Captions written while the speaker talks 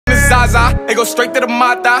Zaza, it go straight to the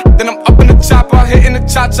mata. Then I'm up in the chopper, hitting the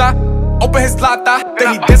cha-cha. Open his lata,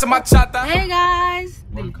 then he dancing my chata. Hey guys!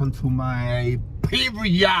 Welcome to my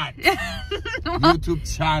period YouTube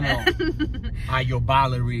channel. Ayo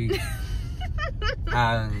Valerie.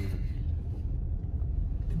 And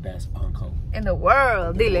the best uncle in the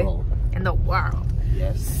world, dile. In the world.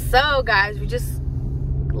 Yes. So guys, we just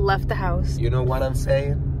left the house. You know what I'm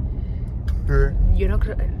saying? You know,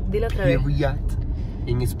 dile otra vez. Period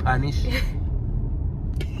in Spanish.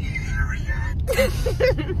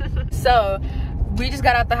 So, we just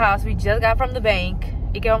got out the house. We just got from the bank.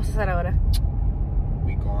 ¿Y qué vamos a hacer ahora?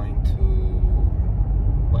 We're going to,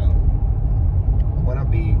 well, I want to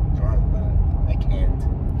be drunk, but I can't.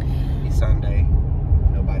 It's Sunday.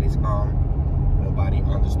 Nobody's home. Nobody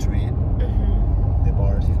on the street. The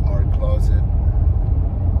bars are closed.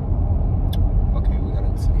 Okay, we're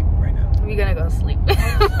gonna sleep right now. We're gonna go sleep.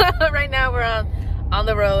 Right now we're on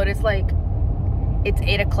the road. It's 8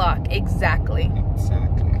 o'clock exactly.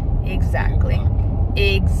 Exactly.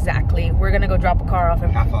 We're gonna go drop a car off and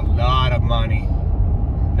we have a lot of money.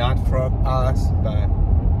 Not from us, but a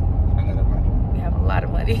lot of money. We have a lot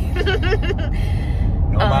of money.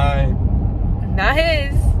 No mine. Not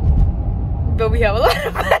his. But we have a lot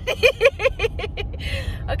of money.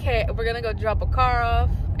 Okay, we're gonna go drop a car off.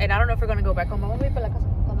 And I don't know if we're gonna go back home. Vamos a ir para la casa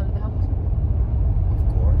cuando le dejamos. Of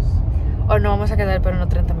course. O no, vamos a quedar por unos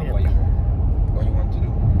 30 minutos. What you want to do?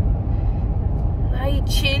 Ay,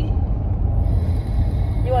 chill.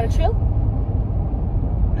 You want to chill?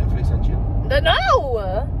 Netflix and chill?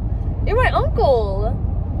 No! You're my uncle.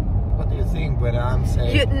 What do you think when I'm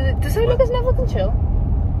saying? Does it look as Netflix and chill?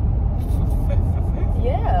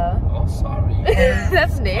 Yeah. Oh, sorry.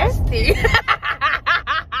 That's nasty.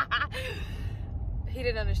 He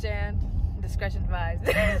didn't understand. Discretion advised.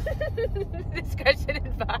 Discretion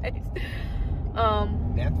advised.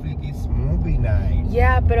 Netflix is movie night.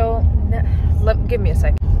 Yeah, pero give me a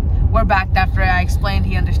second. We're back after I explained.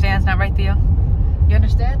 He understands. Not right, Theo? You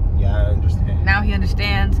understand? Yeah, I understand. Now he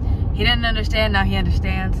understands. He didn't understand. Now he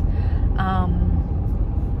understands.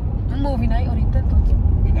 Movie night ahorita.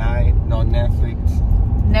 Movie night. No Netflix.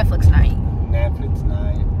 Netflix night. Netflix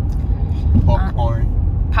night. Popcorn.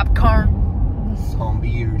 Popcorn. Some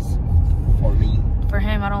beers for me. For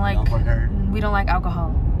him, I don't like. Not for her. We don't like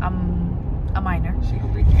alcohol. I'm a minor. She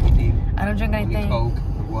don't drink anything. I don't drink anything. Only Coke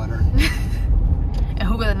and water. And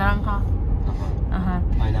jugo de naranja.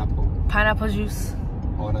 Pineapple. Pineapple juice.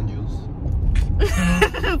 Orange juice.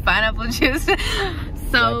 Pineapple juice.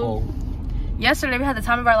 So, yesterday we had the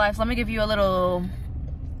time of our lives. Let me give you a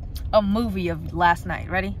movie of last night.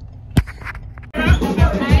 Ready?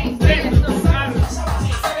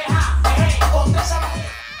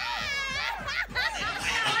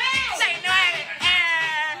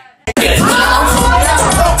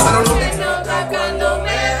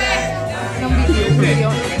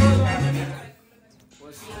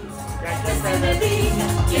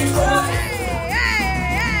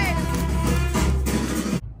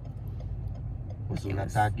 Osuna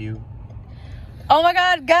attack you. Oh my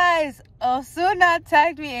god, guys! Osuna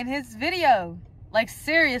tagged me in his video. Like,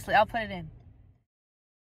 seriously, I'll put it in.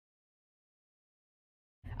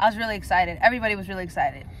 I was really excited. Everybody was really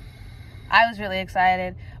excited. I was really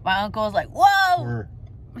excited. My uncle was like, whoa! Purr.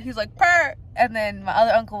 He was like, purr! And then my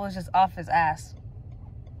other uncle was just off his ass.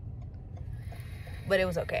 But it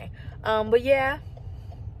was okay. But yeah.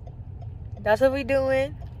 That's what we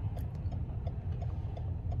doing.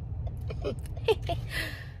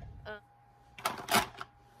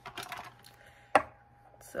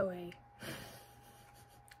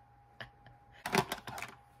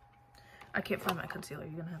 I can't find my concealer.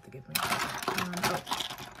 You're gonna have to give me.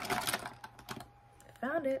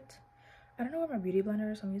 Found it. I don't know where my beauty blender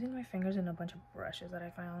is. So I'm using my fingers and a bunch of brushes that I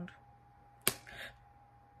found.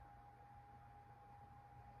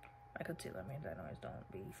 My concealer means I always don't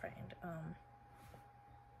be frightened.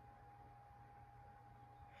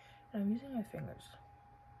 And I'm using my fingers,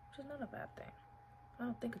 which is not a bad thing. I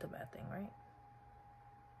don't think it's a bad thing, right?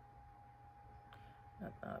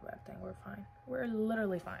 Not a bad thing. We're fine. We're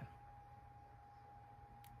literally fine.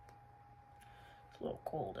 It's a little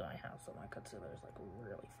cold in my house, so my concealer is like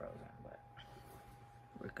really frozen, but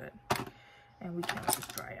we're good. And we can't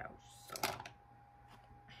just dry out, so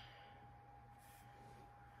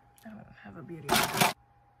I don't have a beauty blender.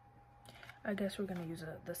 I guess we're gonna use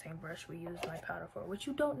the same brush we used my powder for, which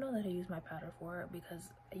you don't know that I used my powder for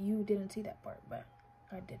because you didn't see that part, but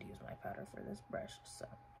I did use my powder for this brush, so.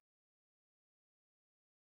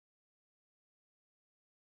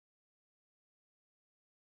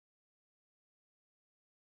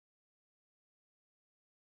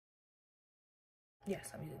 Yes,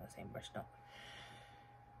 I'm using the same brush. No.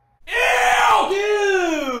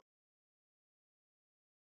 Ew!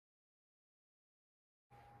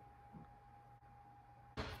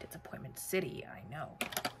 Disappointment City, I know.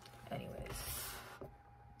 Anyways,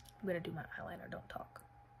 I'm gonna do my eyeliner. Don't talk,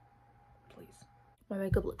 please. My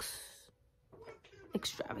makeup looks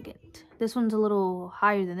extravagant. This one's a little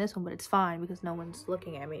higher than this one, but it's fine because no one's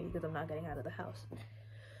looking at me because I'm not getting out of the house.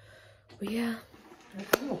 But yeah,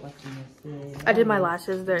 I did my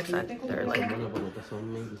lashes. They're like,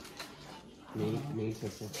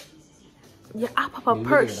 yeah, I pop a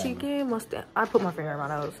purse. She gave must. I put my finger in my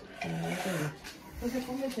nose.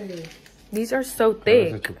 These are so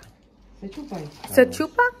thick. Se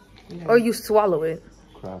chupa? Or you swallow it?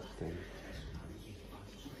 Crafting.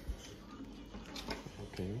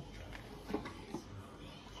 Okay.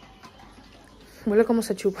 Huele como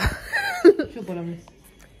se chupa.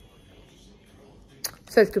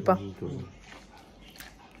 Se chupa.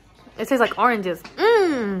 It tastes like oranges.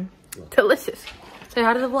 Mmm. Delicious. Say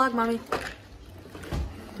hi to the vlog, mommy.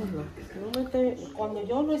 Cuando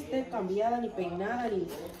yo no esté cambiada ni peinada ni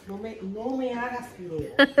no me hagas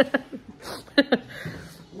miedo.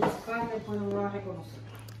 Mis fans después no me van a reconocer.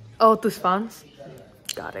 Oh, tus fans?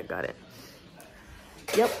 Got it, got it.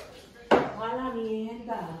 Yep. A la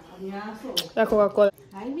mierda, coñazo. La Coca-Cola.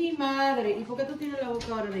 Ay, mi madre. ¿Y por qué tú tienes la boca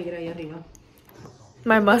ahora negra ahí arriba?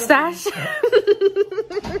 My mustache?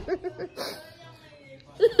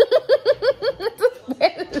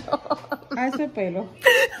 Ah, ese pelo.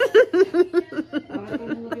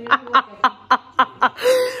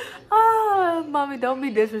 Ah, mommy, don't be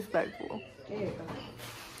disrespectful.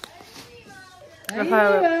 Ay,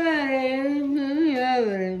 madre.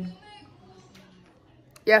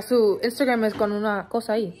 Ya, su Instagram es con una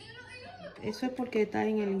cosa ahí. Eso es porque está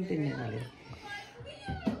en el internet, ¿vale?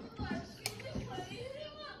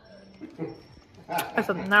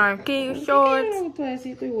 Esos Nike shorts.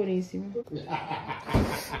 Estoy buenísimo.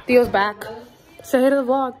 Theo's back. Say hi to the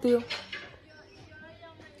vlog, Theo.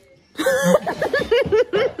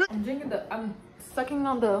 I'm sucking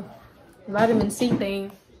on the vitamin C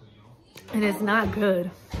thing, and it's not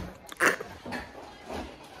good.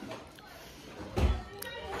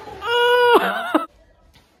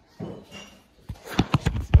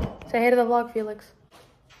 Say hi to the vlog, Felix.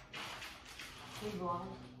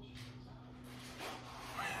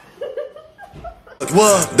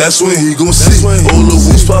 Well, that's when he gon' see all the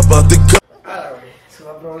wheels pop out the car.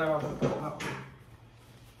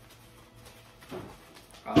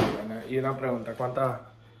 Bueno, y una pregunta, ¿cuántas?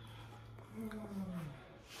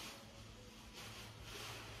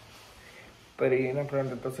 Pero y una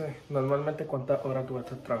pregunta, entonces, normalmente ¿cuántas horas tú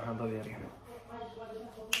estás trabajando diario?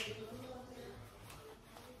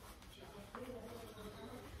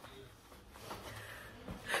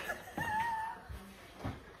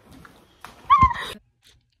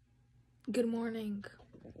 Good morning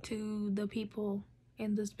to the people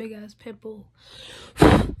in this big ass pit bull.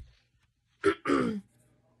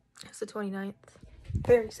 It's the 29th.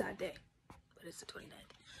 Very sad day, but it's the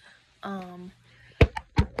 29th.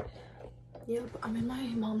 Yep, I'm in my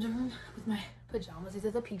mom's room with my pajamas. These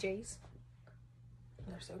are the PJs.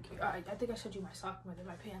 They're so cute. I think I showed you my sock more than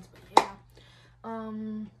my pants, but yeah.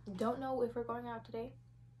 Don't know if we're going out today.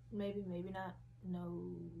 Maybe, maybe not. No,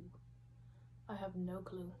 I have no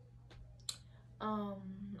clue.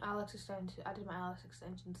 Alex extension. I did my Alex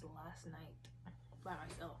extensions last night by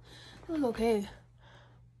myself. It was okay.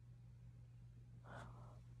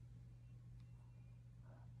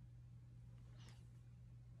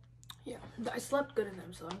 Yeah, I slept good in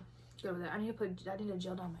them, so I'm good with that. I need to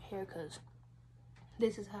gel down my hair because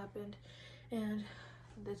this has happened and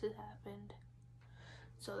this has happened.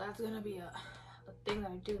 So that's gonna be a thing that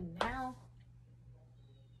I do now.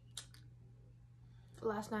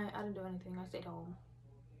 Last night I didn't do anything. I stayed home.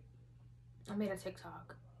 I made a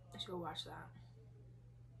TikTok. I should go watch that.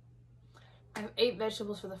 I have 8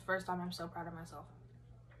 vegetables for the first time. I'm so proud of myself.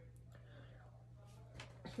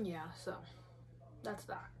 Yeah, so that's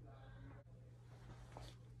that.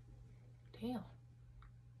 Damn.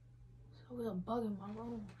 So there's a bug in my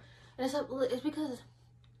room. And it's because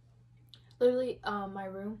literally my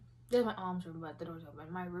room, there's my mom's room, but the door's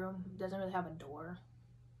open. My room doesn't really have a door.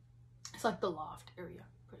 It's like the loft area,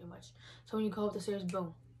 pretty much. So when you go up the stairs,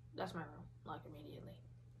 boom, that's my room, like immediately.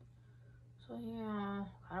 So yeah,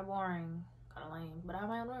 kind of boring, kind of lame, but I have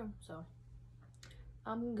my own room, so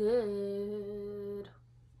I'm good.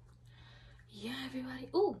 Yeah, everybody.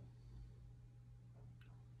 Ooh,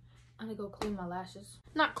 I'm gonna go clean my lashes.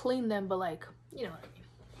 Not clean them, but like, you know what I mean.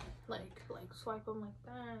 Like swipe them like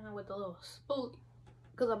that with a little spoolie.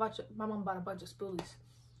 Cause my mom bought a bunch of spoolies,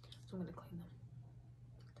 so I'm gonna clean them.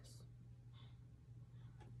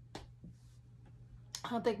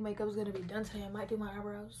 don't think makeup's gonna be done today. I might do my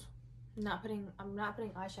eyebrows. I'm not putting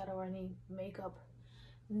eyeshadow or any makeup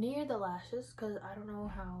near the lashes because I don't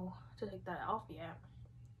know how to take that off yet.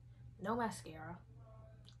 No mascara.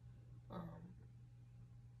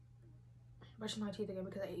 Brushing my teeth again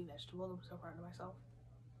because I ate vegetables. I'm so proud of myself.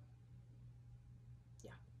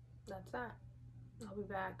 Yeah, that's that. I'll be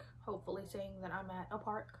back hopefully saying that I'm at a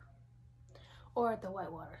park or at the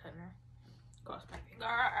Whitewater Center. Cross my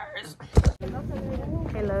fingers.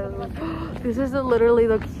 Hello. This is literally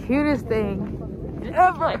the cutest thing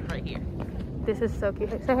ever. Right here. This is so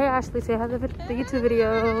cute. Say hey Ashley, say hi to the YouTube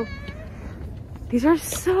video. These are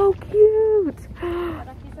so cute.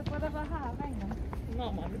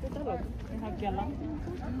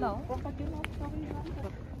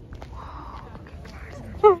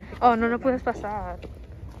 Oh, no puedes pasar.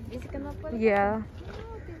 Dice que no puedes. Yeah.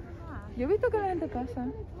 Yo he visto que la gente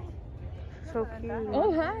pasa. So cute.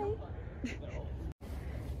 Oh, hi.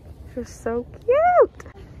 You're so cute.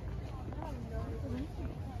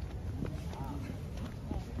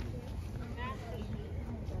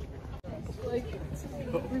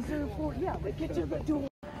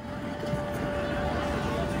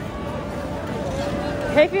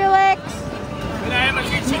 Hey Felix.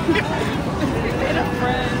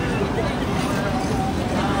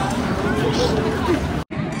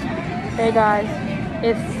 Hey guys,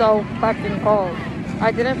 it's so fucking cold.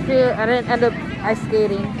 I didn't end up ice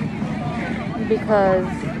skating because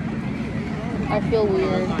I feel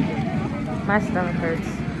weird. My stomach hurts.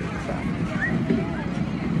 So.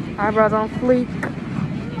 Eyebrows on fleek.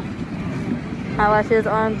 Eyelashes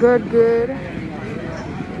on good.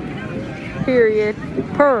 Period.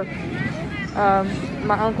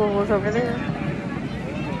 My uncle was over there.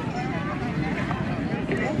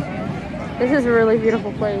 This is a really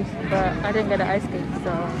beautiful place, but I didn't get to ice skate,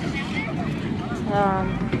 so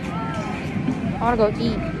I want to go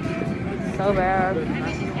eat so bad.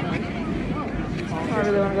 I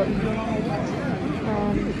really want to go eat.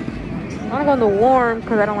 I want to go in the warm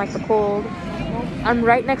because I don't like the cold. I'm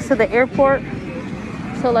right next to the airport,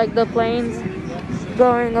 so like the planes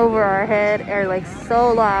going over our head are like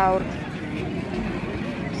so loud.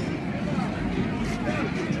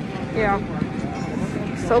 Yeah,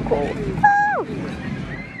 so cold.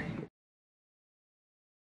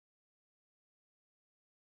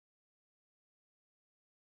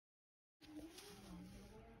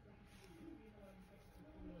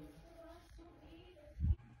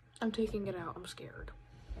 I'm taking it out. I'm scared.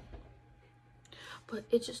 But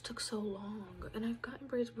it just took so long. And I've gotten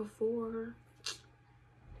braids before.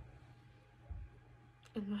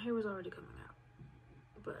 And my hair was already coming out.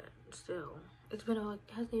 But still. It's been it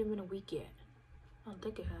hasn't even been a week yet. I don't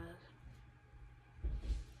think it has.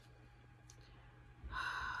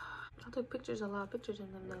 I took pictures, a lot of pictures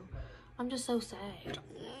in them though. I'm just so sad.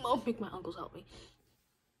 I'll make my uncles help me.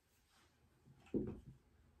 It's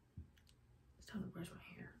time to brush my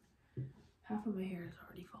hair. Half of my hair is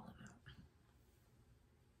already falling out.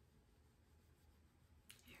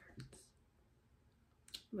 It hurts.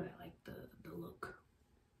 But I like the look.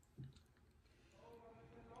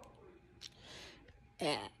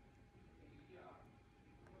 Yeah.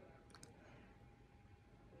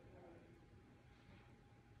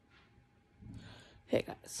 Hey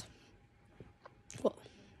guys. Well,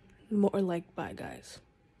 more like bye guys.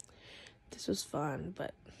 This was fun,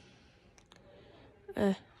 but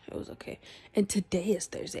it was okay. And today is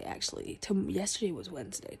Thursday, actually. Yesterday was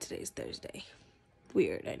Wednesday. Today's Thursday.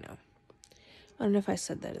 Weird, I know. I don't know if I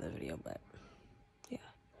said that in the video, but yeah.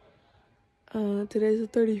 Today's the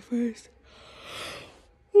 31st.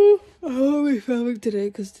 I won't be filming today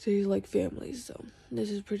because today's like family, so this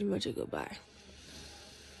is pretty much a goodbye.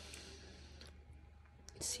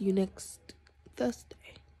 See you next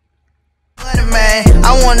Thursday.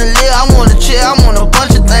 I wanna live, I wanna chill, I wanna